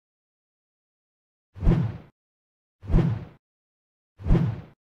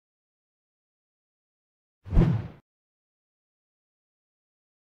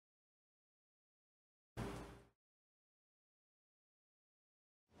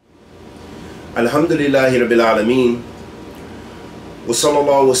Alhamdulillahi Rabbil Alameen. Wa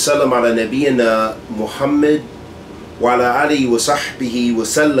sallallahu wa sallam ala nabiyyina Muhammad wa ala alihi wa sahbihi wa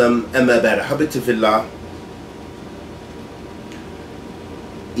sallam. Amma ba'd. Habibti fillah.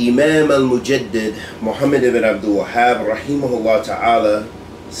 Imam al-Mujaddid Muhammad ibn Abdul Wahhab rahimahullah ta'ala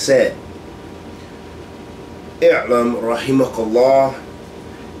said, "I'lam rahimakallah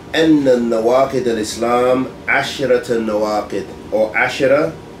anna nawaqid al-Islam ashrata nawaqid or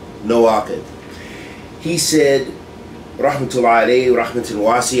ashara nawaqid." He said, rahmatullah alayhi, rahmatul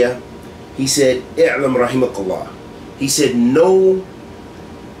wasiya, he said, "I'lam rahimakallah." He said, "Know,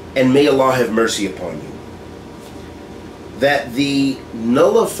 and may Allah have mercy upon you, that the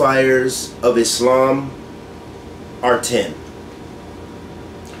nullifiers of Islam are 10.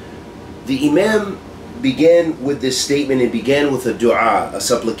 The Imam began with this statement and began with a dua, a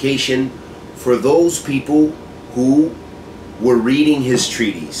supplication for those people who were reading his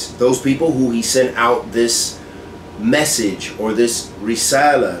treatise, those people who he sent out this message or this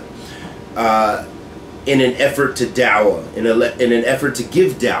risala in an effort to dawah, in an effort to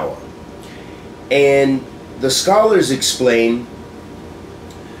give dawah. And the scholars explain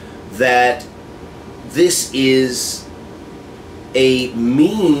that this is a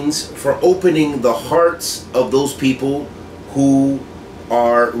means for opening the hearts of those people who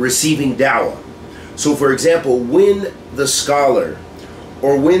are receiving dawah. So for example, when the scholar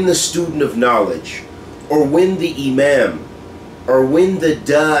or when the student of knowledge or when the imam or when the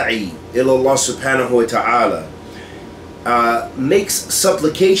da'i ila Allah subhanahu wa ta'ala makes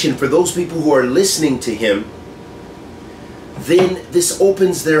supplication for those people who are listening to him, then this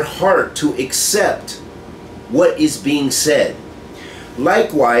opens their heart to accept what is being said.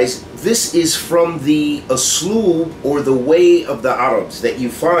 Likewise, this is from the usloob or the way of the Arabs, that you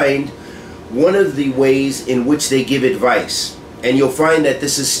find one of the ways in which they give advice. And you'll find that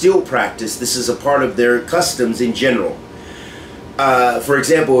this is still practiced. This is a part of their customs in general. For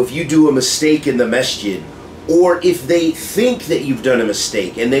example, if you do a mistake in the masjid, or if they think that you've done a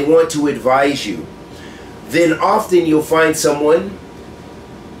mistake and they want to advise you, then often you'll find someone,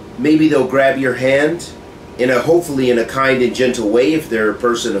 maybe they'll grab your hand hopefully in a kind and gentle way if they're a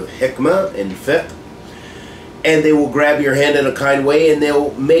person of hikmah and fiqh, and they will grab your hand in a kind way and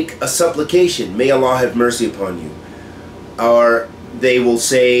they'll make a supplication, may Allah have mercy upon you. Or they will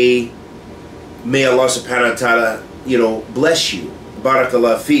say, may Allah subhanahu wa ta'ala, bless you,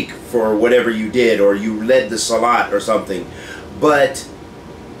 barakallah feek, for whatever you did, or you led the salat or something, but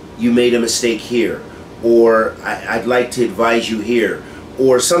you made a mistake here, or I'd like to advise you here,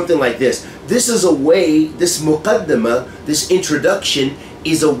 or something like this. This is a way, this muqaddama, this introduction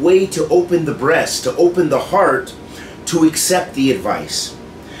is a way to open the breast, to open the heart to accept the advice.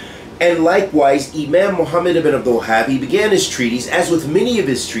 And likewise, Imam Muhammad ibn Abdul Wahhab, he began his treatise, as with many of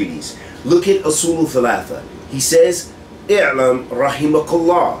his treatises. Look at Usul Thalatha. He says, "I'lam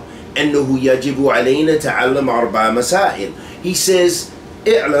rahimakallah annahu yajibu alayna ta'allam arba'a masail." He says,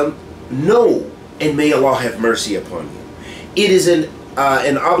 "I'lam, know, and may Allah have mercy upon you." It is an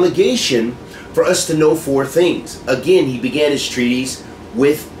obligation for us to know 4 things. Again, he began his treatise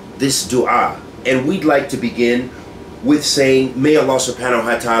with this dua, and we'd like to begin with saying, may Allah subhanahu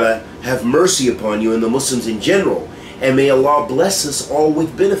wa ta'ala have mercy upon you and the Muslims in general, and may Allah bless us all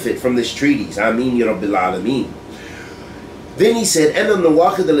with benefit from this treatise. Ameen ya Rabbil Alameen. Then he said, "Anna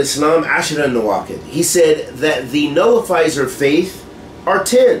nawaqid al-Islam ashra nawaqid." He said that the nullifiers of faith are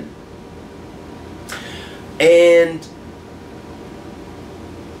 10. And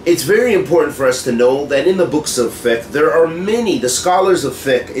it's very important for us to know that in the books of fiqh, there are many, the scholars of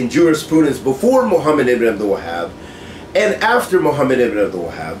fiqh and jurisprudence before Muhammad ibn Abdul Wahhab and after Muhammad ibn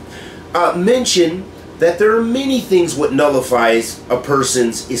Abdul Wahhab mention that there are many things what nullifies a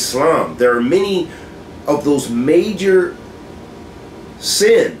person's Islam. There are many of those major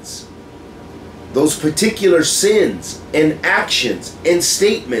sins, those particular sins and actions and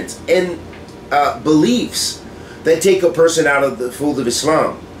statements and beliefs that take a person out of the fold of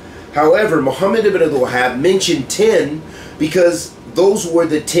Islam. However, Muhammad ibn Abdul Wahhab mentioned 10 because those were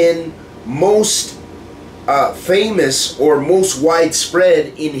the 10 most famous or most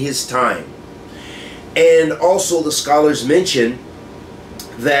widespread in his time. And also the scholars mention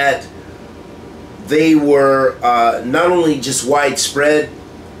that they were not only just widespread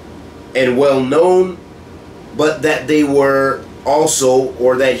and well known, but that they were also,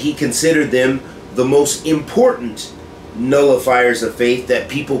 or that he considered them, the most important nullifiers of faith that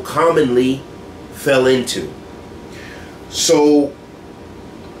people commonly fell into. So,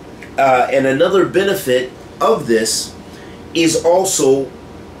 and another benefit of this is also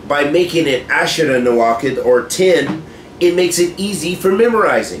by making it ashara nawaqid, or 10, it makes it easy for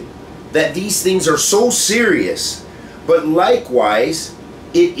memorizing. that these things are so serious, but likewise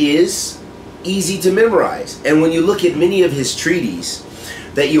it is easy to memorize. And when you look at many of his treatises,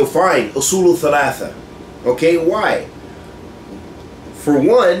 that you'll find Usul Thalatha. Okay, why? For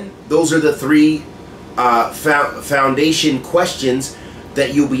one, those are the three foundation questions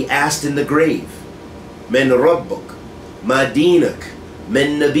that you'll be asked in the grave. Man Rabbuk, Ma Dinak,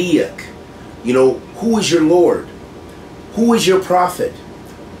 Man Nabiyak. You know, who is your Lord? Who is your prophet?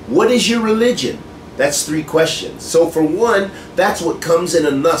 What is your religion? That's three questions. So for one, that's what comes in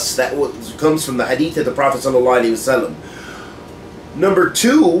a nas, that what comes from the hadith of the Prophet ﷺ. Number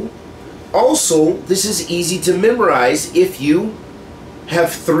two, also, this is easy to memorize if you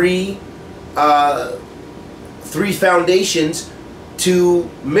have three foundations to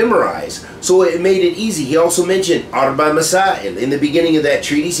memorize. So it made it easy. He also mentioned Arba Masail. In the beginning of that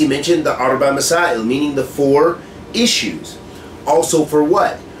treatise, he mentioned the Arba Masail, meaning the 4 issues. Also for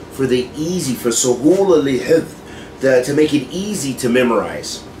what? For the easy, for suhul al-hifdh, to make it easy to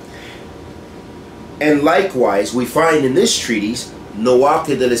memorize. And likewise, we find in this treatise,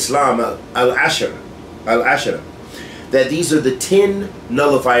 Nawaqid al-Islam al-Ashara, that these are the 10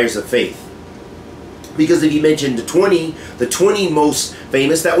 nullifiers of faith. Because if you mentioned the 20 most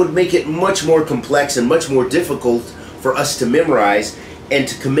famous, that would make it much more complex and much more difficult for us to memorize and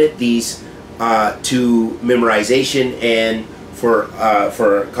to commit these to memorization and for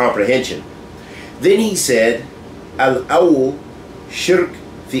comprehension. Then he said, Al-awwal shirk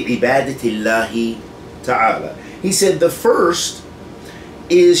fi ibadatillahi ta'ala. He said the first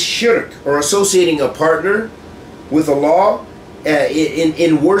is shirk, or associating a partner with Allah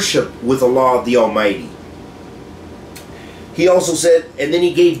in worship with Allah the Almighty. He also said, and then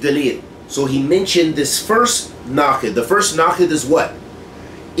he gave dalil. So he mentioned this first naqid. The first naqid is what?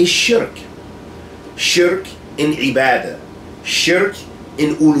 Is shirk. Shirk in ibadah. Shirk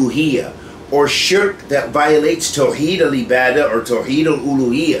in uluhiyah. Or shirk that violates tawheed al-ibadah or tawheed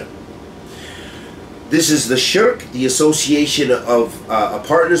al-uluhiyah. This is the shirk, the association of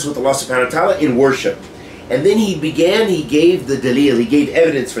partners with Allah subhanahu wa ta'ala in worship. And then he gave the dalil, he gave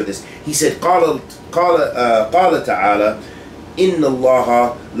evidence for this. He said, قال تعالى إن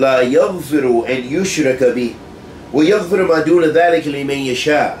الله لا يغفر أن يشرك به ويغفر ما دون ذلك لمن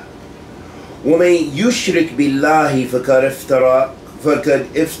يشاء ومن يشرك بالله فقد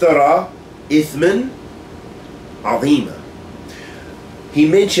افترى إثما عظيما. He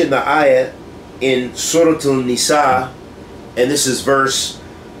mentioned the ayah in Surah Al-Nisa, and this is verse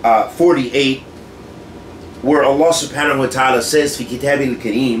 48, where Allah subhanahu wa ta'ala says, Fi Kitabil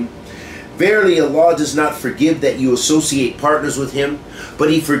Kareem, verily Allah does not forgive that you associate partners with Him,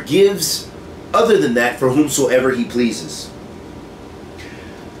 but He forgives other than that for whomsoever He pleases.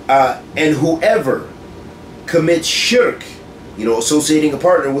 And whoever commits shirk, you know, associating a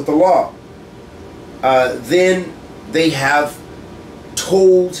partner with Allah, then they have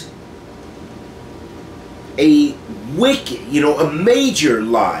told a wicked, you know, a major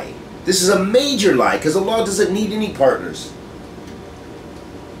lie. This is a major lie, because Allah doesn't need any partners.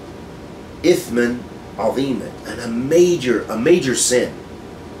 Ithman aziman, and a major sin.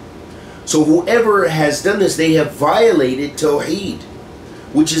 So whoever has done this, they have violated Tawheed,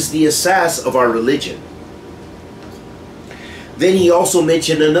 which is the asas of our religion. Then he also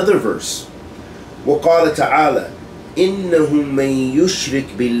mentioned another verse. وَقَالَ تَعَالَى إِنَّهُ مَنْ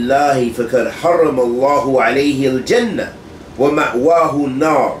يُشْرِكْ بِاللَّهِ فَقَدْ حَرَّمَ اللَّهُ عَلَيْهِ الْجَنَّةِ وَمَأْوَاهُ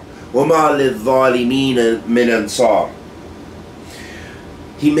النَّارِ وَمَا لِلظَّالِمِينَ مِنْ أَنصَارٍ.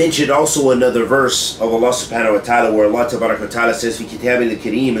 He mentioned also another verse of Allah subhanahu wa ta'ala, where Allah tabarak wa ta'ala says fi Kitabil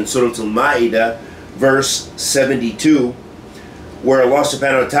Kareem in Surah Al-Ma'idah, verse 72, where Allah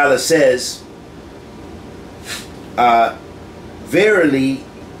subhanahu wa ta'ala says, verily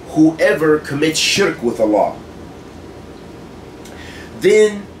whoever commits shirk with Allah,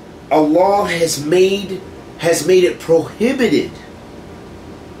 then Allah has made it prohibited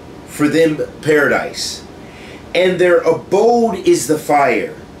for them paradise, and their abode is the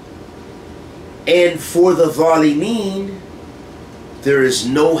fire, and for the zalimeen there is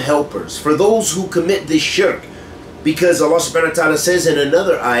no helpers, for those who commit this shirk. Because Allah subhanahu wa ta'ala says in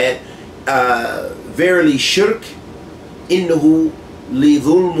another ayat, verily shirk innahu li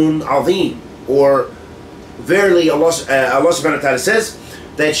dhulmun azim, or verily Allah subhanahu wa ta'ala says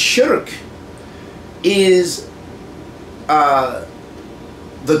that shirk is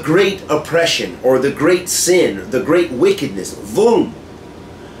the great oppression, or the great sin, the great wickedness, dhulm.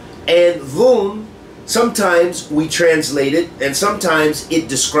 And dhulm, sometimes we translate it, and sometimes it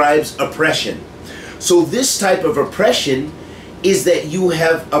describes oppression. So this type of oppression is that you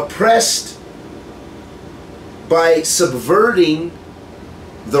have oppressed by subverting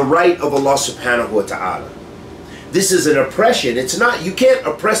the right of Allah subhanahu wa ta'ala. This is an oppression. It's not, you can't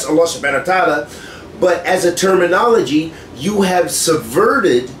oppress Allah subhanahu wa ta'ala, but as a terminology, you have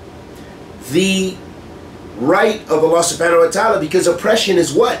subverted the right of Allah subhanahu wa ta'ala, because oppression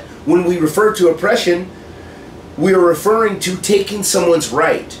is what? When we refer to oppression, we are referring to taking someone's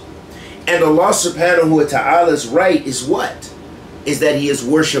right. And Allah subhanahu wa ta'ala's right is what? Is that He is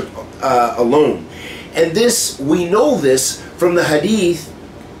worshipped alone. And this, we know this from the hadith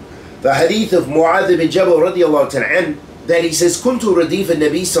of Mu'adh bin Jabal radiallahu ta'ala, that he says, كنت رديف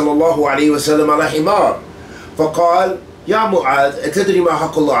النبي صلى الله عليه وسلم على حمار فقال يا معاذ أتدري ما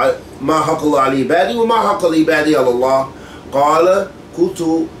حق الله على عبادي وما حق العباد على الله قال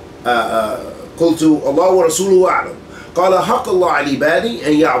قلت الله ورسوله أعلم قال حق الله على عبادي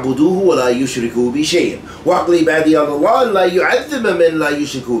أن يعبدوه ولا يشركوا به شيئا وحق العباد على الله لا يعذب من لا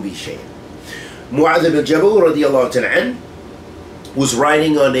يشركوا به شيئا. Mu'adh bin Jabal radiallahu ta'ala was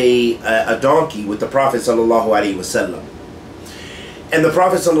riding on a donkey with the Prophet sallallahu alaihi wasallam. And the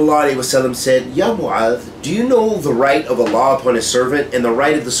Prophet ﷺ said, Ya Mu'adh, do you know the right of Allah upon His servant and the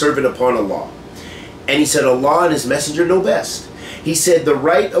right of the servant upon Allah? And he said, Allah and His Messenger know best. He said, the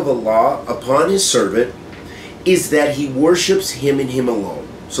right of Allah upon His servant is that he worships Him and Him alone.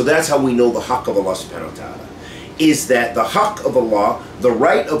 So that's how we know the haqq of Allah subhanahu wa ta'ala. Is that the haqq of Allah, the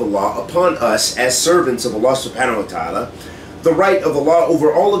right of Allah upon us as servants of Allah subhanahu wa ta'ala, the right of Allah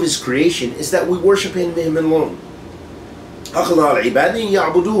over all of His creation is that we worship Him and Him alone. And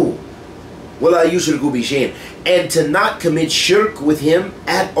to not commit shirk with Him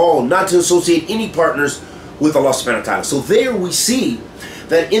at all, not to associate any partners with Allah subhanahu wa ta'ala. So there we see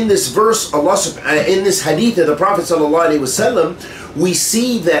that in this verse, in this hadith of the Prophet sallallahu alaihi wasallam, we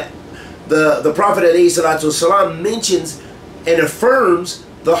see that the Prophet alayhi salatu wasalam mentions and affirms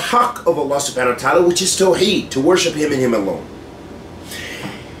the haqq of Allah subhanahu wa ta'ala, which is tawheed, to worship Him and Him alone.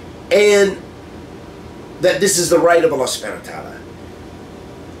 And that this is the right of Allah subhanahu wa ta'ala.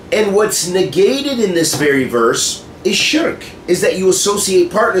 And what's negated in this very verse is shirk, is that you associate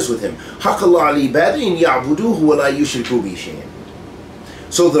partners with Him.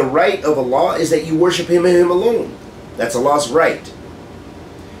 So the right of Allah is that you worship Him and Him alone. That's Allah's right.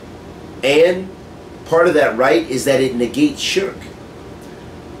 And part of that right is that it negates shirk.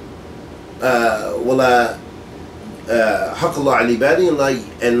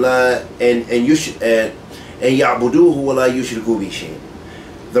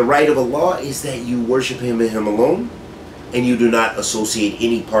 The right of Allah is that you worship Him and Him alone, and you do not associate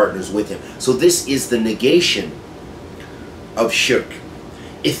any partners with Him. So this is the negation of shirk.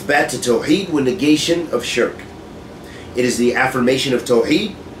 Ithbat to tawheed with negation of shirk. It is the affirmation of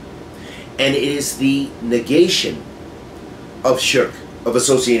tawheed, and it is the negation of shirk, of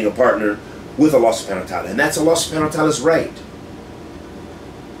associating a partner with Allah subhanahu wa ta'ala. And that's Allah subhanahu wa ta'ala's right.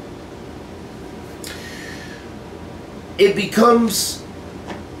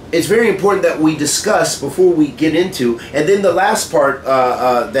 It's very important that we discuss before we get into, and then the last part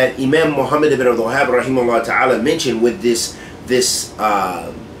that Imam Muhammad ibn Abdul Wahhab rahimahullah ta'ala mentioned with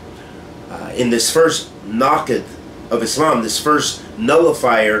in this first naqid of Islam, this first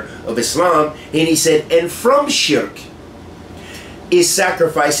nullifier of Islam, and he said, and from shirk is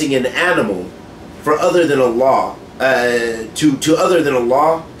sacrificing an animal for other than Allah, to other than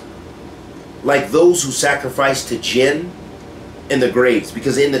Allah, like those who sacrifice to jinn in the graves.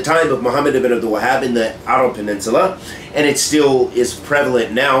 Because in the time of Muhammad ibn Abdul Wahhab in the Arab Peninsula, and it still is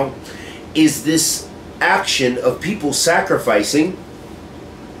prevalent now, is this action of people sacrificing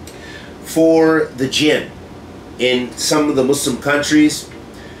for the jinn in some of the Muslim countries,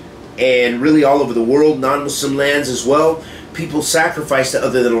 and really all over the world, non-Muslim lands as well. People sacrifice to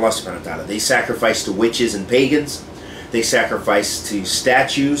other than Allah subhanahu wa ta'ala. They sacrifice to witches and pagans. They sacrifice to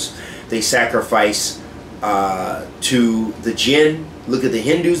statues. They sacrifice to the jinn. Look at the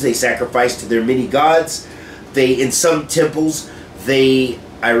Hindus. They sacrifice to their many gods. In some temples, I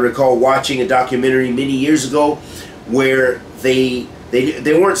recall watching a documentary many years ago where they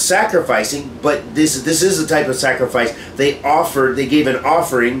weren't sacrificing, but this is a type of sacrifice. They gave an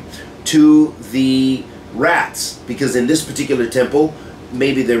offering to the rats, because in this particular temple,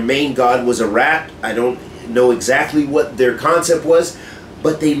 maybe their main god was a rat. I don't know exactly what their concept was,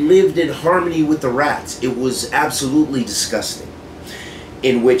 but they lived in harmony with the rats. It was absolutely disgusting,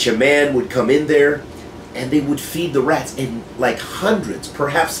 in which a man would come in there and they would feed the rats, in like hundreds,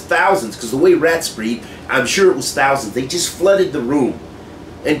 perhaps thousands, because the way rats breed, I'm sure it was thousands. They just flooded the room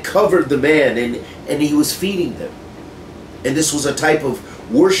and covered the man, and he was feeding them. And this was a type of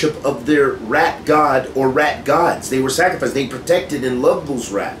worship of their rat god or rat gods. They were sacrificed. They protected and loved those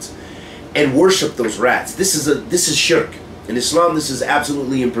rats and worshiped those rats. This is shirk. In Islam, this is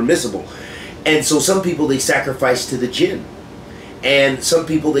absolutely impermissible. And so some people, they sacrifice to the jinn. And some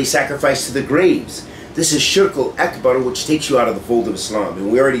people, they sacrifice to the graves. This is Shirk al-Akbar, which takes you out of the fold of Islam.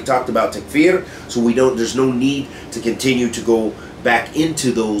 And we already talked about takfir, so there's no need to continue to go back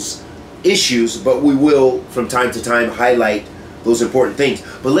into those issues, but we will, from time to time, highlight those important things.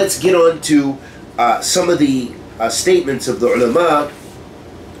 But let's get on to some of the statements of the ulama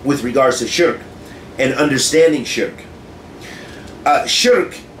with regards to shirk and understanding shirk.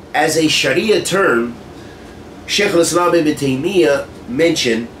 Shirk, as a Sharia term, Shaykh al-Islam ibn Taymiyyah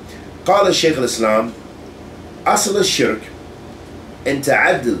mentioned, قال شيخ الإسلام أصل الشرك أن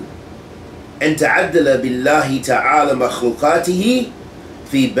تعدل بالله تعالى مخلوقاته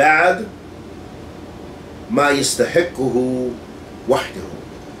في بعد ما يستحقه وحده.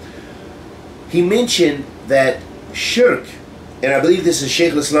 He mentioned that shirk, and I believe this is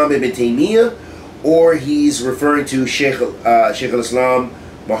Shaykh al-Islam ibn Taymiyyah, or he's referring to Shaykh al-Islam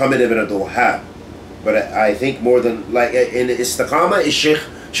Muhammad ibn Abdul Wahhab, but I think more than like in Istiqamah is Shaykh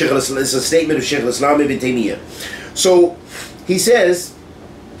al-Islam. It's a statement of Shaykh al-Islam ibn Taymiyyah. So he says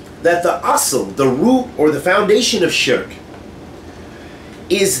that the asl, the root or the foundation of shirk,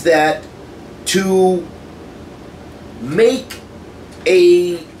 is that to make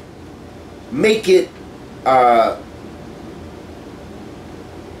it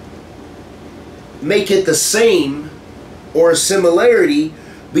the same or a similarity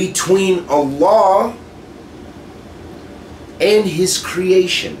between Allah and His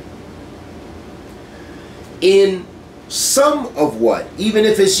creation in some of what, even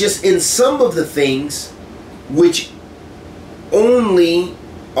if it's just in some of the things which only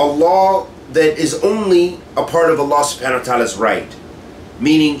Allah, that is only a part of Allah subhanahu wa ta'ala's right,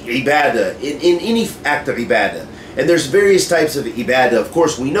 meaning ibadah, in any act of ibadah. And there's various types of ibadah, of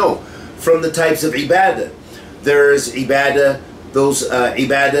course we know from the types of ibadah. There's ibadah, those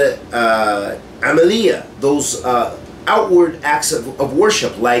ibadah amaliyah, those outward acts of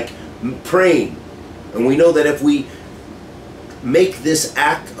worship, like praying. And we know that if we make this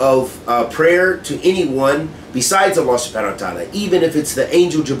act of prayer to anyone besides Allah subhanahu wa ta'ala, even if it's the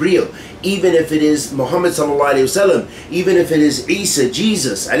angel Jibreel, even if it is Muhammad sallallahu alayhi wasallam, even if it is Isa,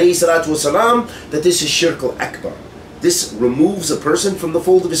 Jesus alayhi salatu wasalam, that this is Shirk al-Akbar. This removes a person from the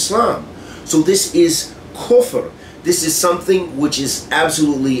fold of Islam. So this is kufr. This is something which is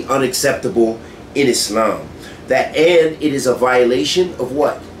absolutely unacceptable in Islam. And it is a violation of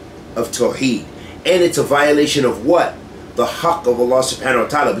what? Of Tawheed. And it's a violation of what? The haqq of Allah subhanahu wa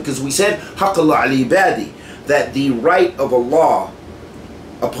ta'ala. Because we said, haqq Allah al-ibadi, that the right of Allah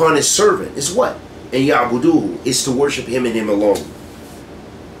upon His servant is what? And ya'buduhu, is to worship Him and Him alone.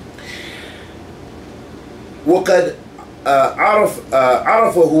 وقد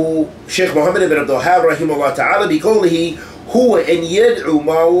عرفه شيخ محمد بن عبد الوهاب رحمه الله تعالى بقوله هو أن يدعو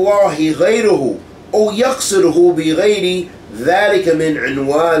مع الله غيره أو يقصده بغير ذلك من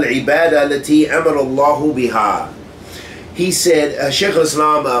عنوان العبادة التي أمر الله بها. He said, Shaykh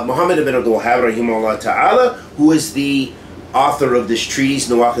al-Islam Muhammad ibn Abdul Wahhab rahimahullah ta'ala, who is the author of this treatise,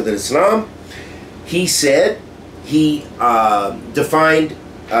 Nawaaqidh al-Islam, he said, he defined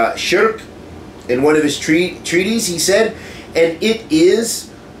shirk in one of his treatises. He said, and it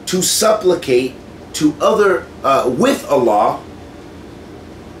is to supplicate to other, with Allah,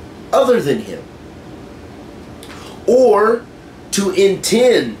 other than Him, or to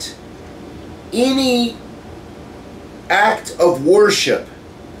intend any act of worship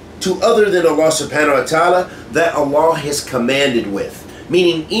to other than Allah subhanahu wa ta'ala that Allah has commanded with.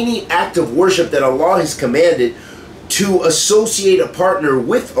 Meaning any act of worship that Allah has commanded to associate a partner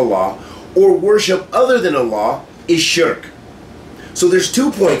with Allah or worship other than Allah is shirk. So there's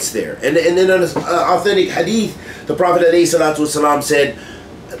 2 points there. And then in an authentic hadith, the Prophet ﷺ said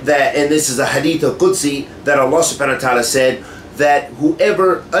that, and this is a hadith al-Qudsi, that Allah subhanahu wa ta'ala said that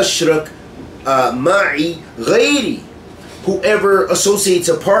whoever ashrak ma'i ghayri, whoever associates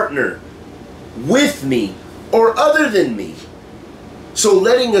a partner with me or other than me. So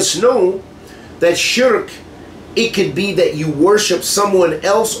letting us know that shirk, it could be that you worship someone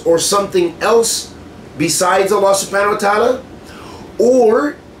else or something else besides Allah subhanahu wa ta'ala,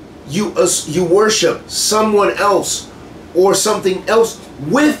 or you worship someone else or something else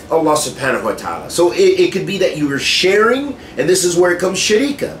with Allah subhanahu wa ta'ala. So it could be that you are sharing, and this is where it comes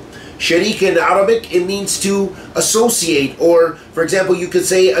sharika. Sharika in Arabic, it means to associate, or for example, you could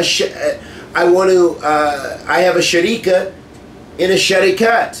say, I have a sharika in a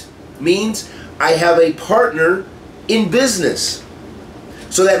sharikat, means I have a partner in business.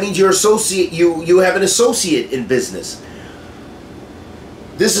 So that means you have an associate in business.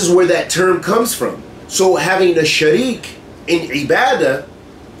 This is where that term comes from. So having a sharik in ibadah,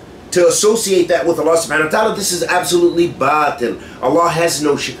 to associate that with Allah subhanahu wa ta'ala, this is absolutely batil. Allah has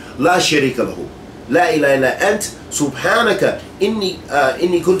no la sharika lahu. La ilaha illa ant subhanaka inni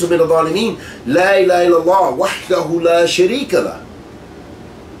kuntu min adh-dhalimin. La ilaha illallah wahdahu la sharika lah.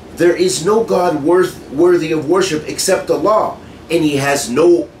 There is no God worthy of worship except Allah, and He has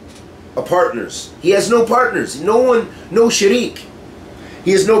no partners. He has no partners. No one, no sharik.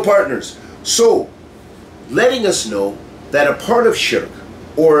 He has no partners. So, letting us know that a part of shirk,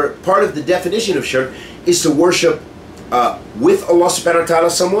 or part of the definition of shirk, is to worship with Allah subhanahu wa ta'ala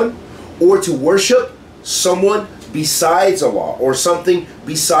someone, or to worship someone besides Allah, or something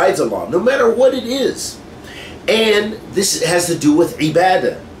besides Allah, no matter what it is. And this has to do with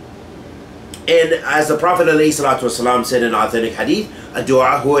ibadah. And as the Prophet ﷺ said in authentic hadith,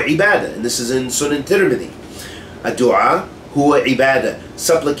 ad-du'a huwa ibadah, and this is in Sunan Tirmidhi. Ad-du'a huwa ibadah.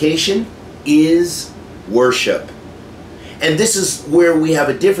 Supplication is worship. And this is where we have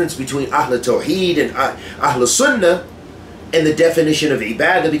a difference between Ahl Tawheed and Ahl Sunnah and the definition of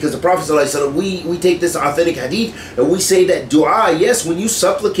ibadah, because the Prophet ﷺ, we take this authentic hadith and we say that dua, yes, when you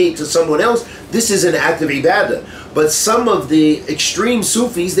supplicate to someone else, this is an act of ibadah. But some of the extreme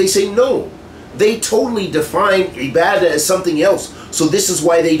Sufis, they say no. They totally define ibadah as something else. So this is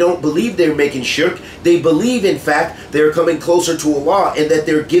why they don't believe they're making shirk. They believe, in fact, they're coming closer to Allah, and that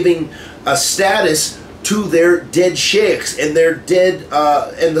they're giving a status to their dead sheikhs and their dead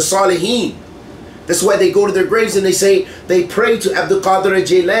and the salihin. That's why they go to their graves and they say, they pray to Abdul Qadir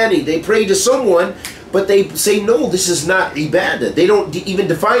al-Jilani, they pray to someone, but they say no, this is not ibadah. They don't even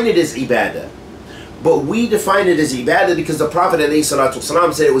define it as ibadah. But we define it as ibadah because the Prophet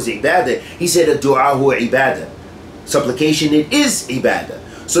ﷺ said it was ibadah. He said, ad-du'a huwa ibadah. Supplication, it is ibadah.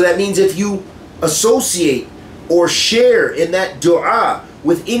 So that means if you associate or share in that dua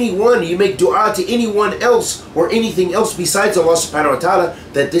with anyone, you make dua to anyone else or anything else besides Allah subhanahu wa ta'ala,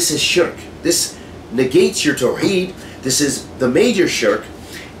 that this is shirk. This negates your tawheed. This is the major shirk,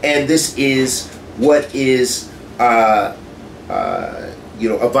 and this is what is a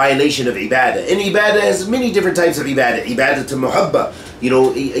violation of ibadah. And ibadah has many different types of ibadah. Ibadah to muhabba,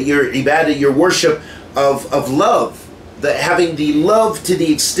 your ibadah, your worship of love, having the love to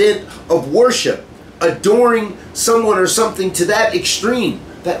the extent of worship, adoring someone or something to that extreme,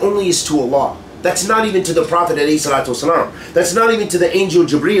 that only is to Allah. That's not even to the Prophet ﷺ. That's not even to the angel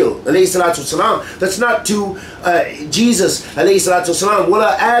Jibreel ﷺ. That's not to Jesus ﷺ,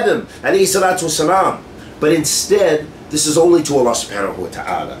 wala Adam ﷺ. But instead, this is only to Allah subhanahu wa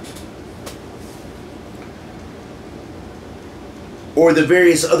ta'ala. Or the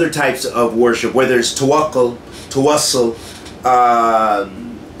various other types of worship, whether it's tawakkul, tawassul,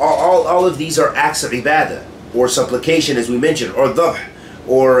 all of these are acts of ibadah, or supplication, as we mentioned, or dhabh,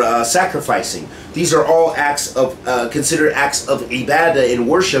 or sacrificing. These are all acts of considered acts of ibadah in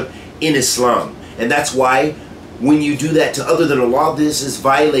worship in Islam. And that's why when you do that to other than Allah, this is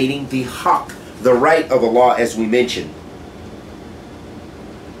violating the haqq, the right of Allah, as we mentioned.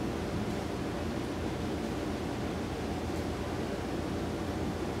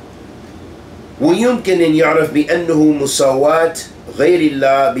 ويمكن أن يعرف بأنه مساواة غير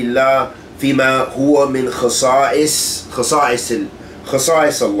الله بالله فيما هو من خصائص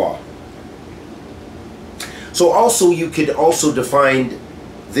Allah. So also you could also define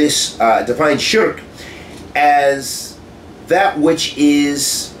this, define shirk as that which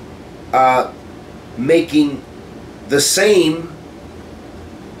is making the same,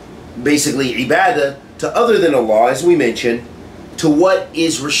 basically ibadah, to other than Allah, as we mentioned, to what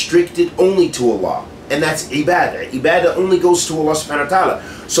is restricted only to Allah. And that's ibadah. Ibadah only goes to Allah subhanahu wa ta'ala.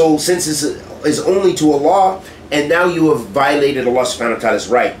 So since this is only to Allah, and now you have violated Allah subhanahu wa ta'ala's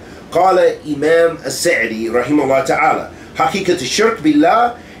right. قال إمام السعدي رحمه الله تعالى حقيقة الشرك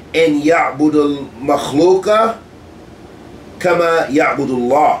بالله أن يعبد المخلوق كما يعبد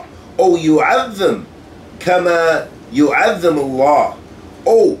الله أو يعظم كما يعظم الله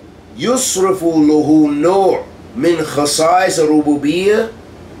أو يصرف له نوع من خصائص الربوبية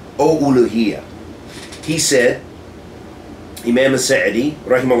أو ألوهية. He said, Imam al-Sa'di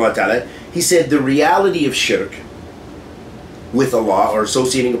rahimahullah ta'ala, he said the reality of shirk with Allah, or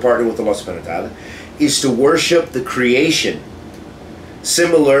associating a partner with Allah subhanahu wa ta'ala, is to worship the creation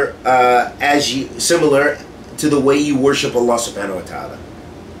similar to the way you worship Allah subhanahu wa ta'ala,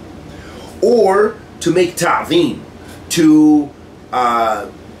 or to make ta'zim, to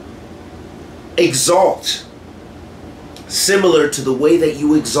exalt similar to the way that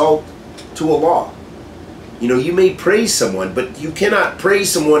you exalt to Allah. You may praise someone, but you cannot praise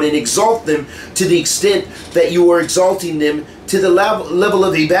someone and exalt them to the extent that you are exalting them to the level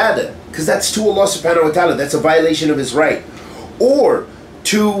of ibadah, because that's to Allah subhanahu wa ta'ala. That's a violation of His right. or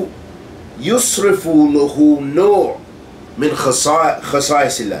to يصرف له نوع من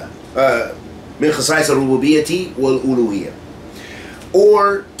خصائص الله من خصائص الربوبية والألوهية,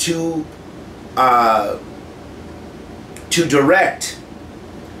 or to direct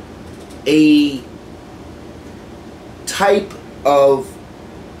a type of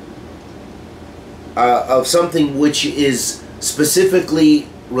something which is specifically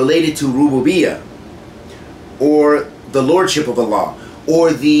related to rububiyyah, or the lordship of Allah,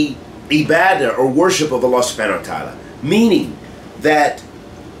 or the ibadah or worship of Allah subhanahu wa ta'ala. Meaning that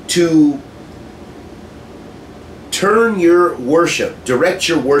to turn your worship, direct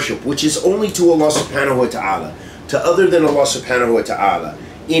your worship, which is only to Allah subhanahu wa ta'ala, to other than Allah subhanahu wa ta'ala,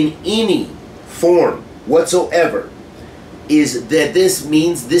 in any form whatsoever, is that this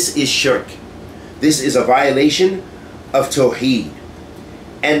means this is shirk. This is a violation of Tawheed.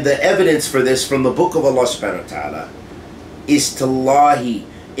 And the evidence for this from the book of Allah subhanahu wa ta'ala is Tallahi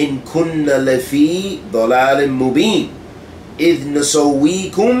in kunna lafi dalalin mubin idh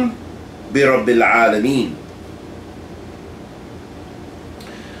nasawwikum bi rabbil alameen.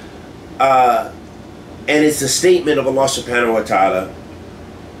 And it's a statement of Allah subhanahu wa ta'ala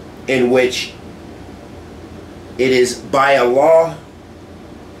in which it is by Allah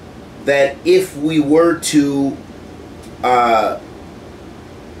that if we were to that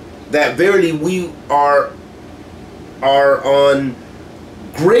verily we are on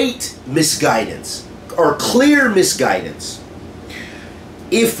great misguidance or clear misguidance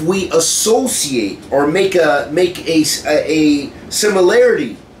if we associate or make a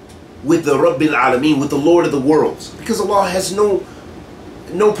similarity with the Rabbil Alameen, with the Lord of the worlds, because Allah has no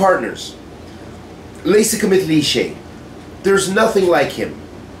partners. Laysa kamithlihi shay. There's nothing like Him.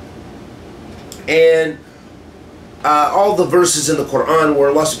 And all the verses in the Quran where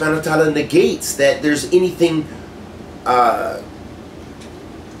Allah subhanahu wa ta'ala negates that there's anything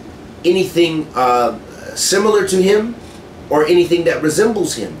similar to Him or anything that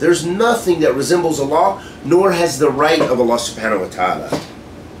resembles Him. There's nothing that resembles Allah, nor has the right of Allah subhanahu wa ta'ala.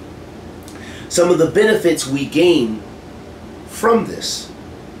 Some of the benefits we gain from this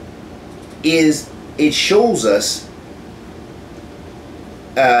is it shows us,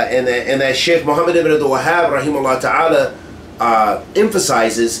 and that Shaykh Muhammad ibn Abdul Wahhab rahimahullah ta'ala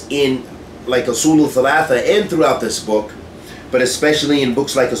emphasizes in like Usul al-Thalatha and throughout this book, but especially in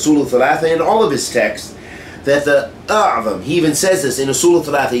books like Usul al-Thalatha and all of his texts, that the a'zam, he even says this in Usul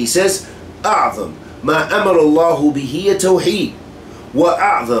al-Thalatha, he says a'zam ma amara Allahu bihi tawheed wa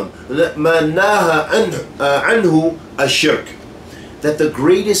a'zam ma naha anhu ash-shirk, that the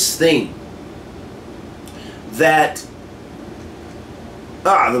greatest thing that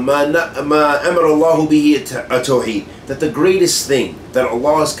that the greatest thing that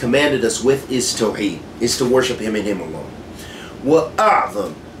Allah has commanded us with is Tawheed, is to worship Him and Him alone.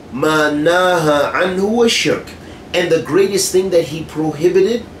 وَأَعْظَمْ مَا نَاهَا عَنْهُ وَالشِّرْكِ, and the greatest thing that He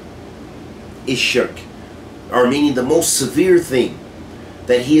prohibited is shirk, or meaning the most severe thing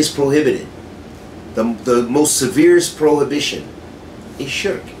that He has prohibited, the most severest prohibition is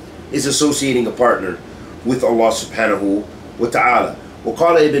shirk, is associating a partner with Allah subhanahu wa ta'ala.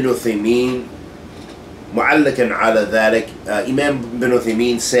 وقال ابن عثيمين معلقا على ذلك, Imam ibn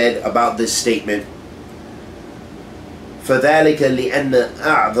Uthaymin said about this statement, فذلك لأن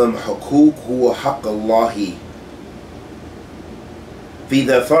أعظم حقوق هو حق الله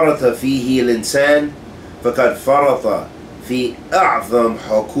فإذا فرط فيه الإنسان فقد فرط في أعظم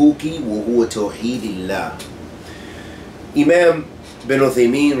حقوقه وهو توحيد الله. Imam ibn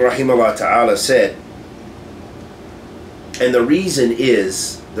Uthaymin rahimahullah ta'ala said, and the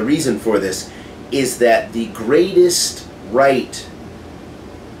reason for this is that the greatest right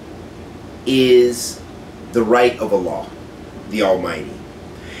is the right of Allah, the Almighty.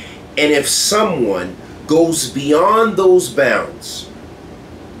 And if someone goes beyond those bounds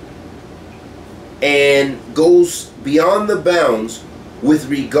and goes beyond the bounds with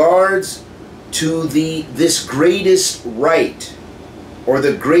regards to this greatest right, or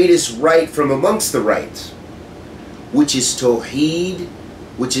the greatest right from amongst the rights, which is Tawheed,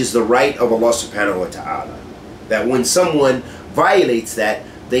 which is the right of Allah subhanahu wa ta'ala, that when someone violates that,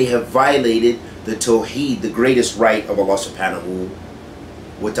 they have violated the Tawheed, the greatest right of Allah subhanahu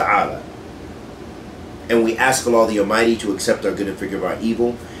wa ta'ala. And we ask Allah the Almighty to accept our good and forgive our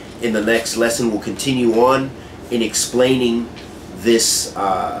evil. In the next lesson, we'll continue on in explaining this,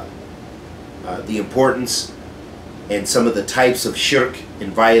 the importance and some of the types of shirk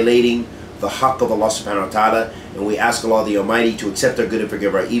in violating the haqq of Allah subhanahu wa ta'ala. And we ask Allah the Almighty to accept our good and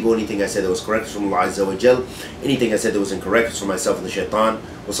forgive our evil. Anything I said that was correct is from Allah Azza wa Jal. Anything I said that was incorrect is from myself and the shaitan.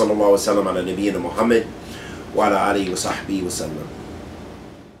 Wa sallallahu wa sallam ala nabiyyina Muhammad wa ala alihi wa sahbihi wa sallam.